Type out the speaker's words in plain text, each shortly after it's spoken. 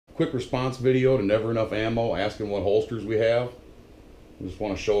quick response video to Never Enough Ammo, asking what holsters we have. I just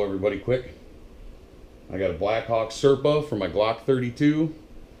want to show everybody quick. I got a Blackhawk Serpa for my Glock 32.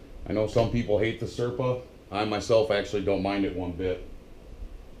 I know some people hate the Serpa. I myself actually don't mind it one bit.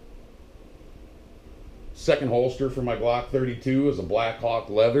 Second holster for my Glock 32 is a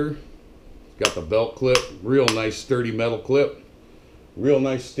Blackhawk leather. It's got the belt clip, real nice sturdy metal clip, real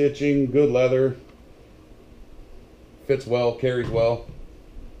nice stitching, good leather, fits well, carries well.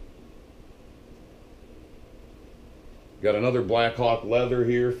 Got another Blackhawk leather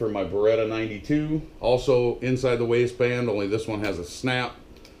here for my Beretta 92, also inside the waistband, only this one has a snap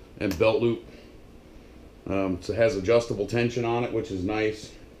and belt loop. So it has adjustable tension on it, which is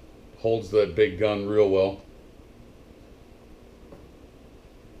nice. Holds that big gun real well.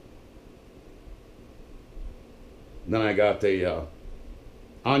 Then I got a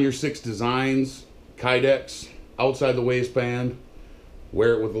On Your 6 Designs Kydex outside the waistband.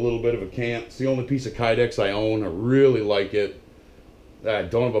 Wear it with a little bit of a cant. It's the only piece of Kydex I own. I really like it. I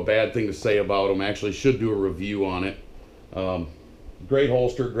don't have a bad thing to say about them. I actually should do a review on it. Great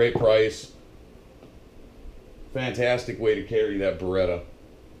holster, great price. Fantastic way to carry that Beretta.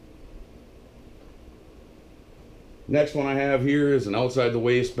 Next one I have here is an outside the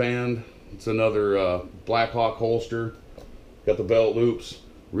waistband. It's another Blackhawk holster. Got the belt loops,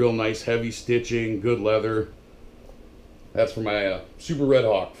 real nice heavy stitching, good leather. That's for my Super Red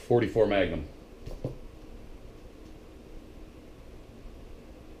Hawk 44 Magnum.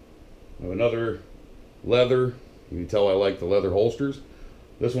 I have another leather. You can tell I like the leather holsters.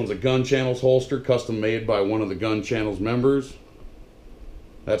 This one's a Gun Channels holster, custom made by one of the Gun Channels members.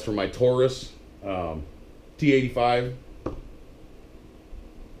 That's for my Taurus T85.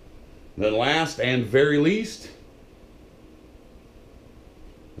 Then last and very least,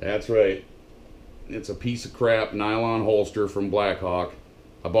 that's right, it's a piece of crap nylon holster from Blackhawk.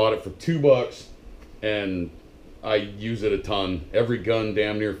 I bought it for $2 and I use it a ton. Every gun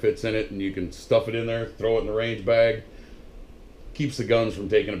damn near fits in it, and you can stuff it in there, throw it in the range bag. Keeps the guns from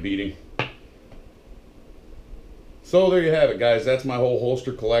taking a beating. So there you have it, guys. That's my whole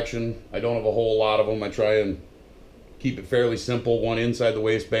holster collection. I don't have a whole lot of them. I try and keep it fairly simple. One inside the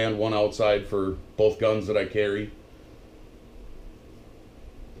waistband, one outside for both guns that I carry.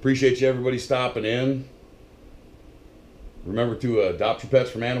 Appreciate you everybody stopping in. Remember to adopt your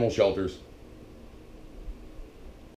pets from animal shelters.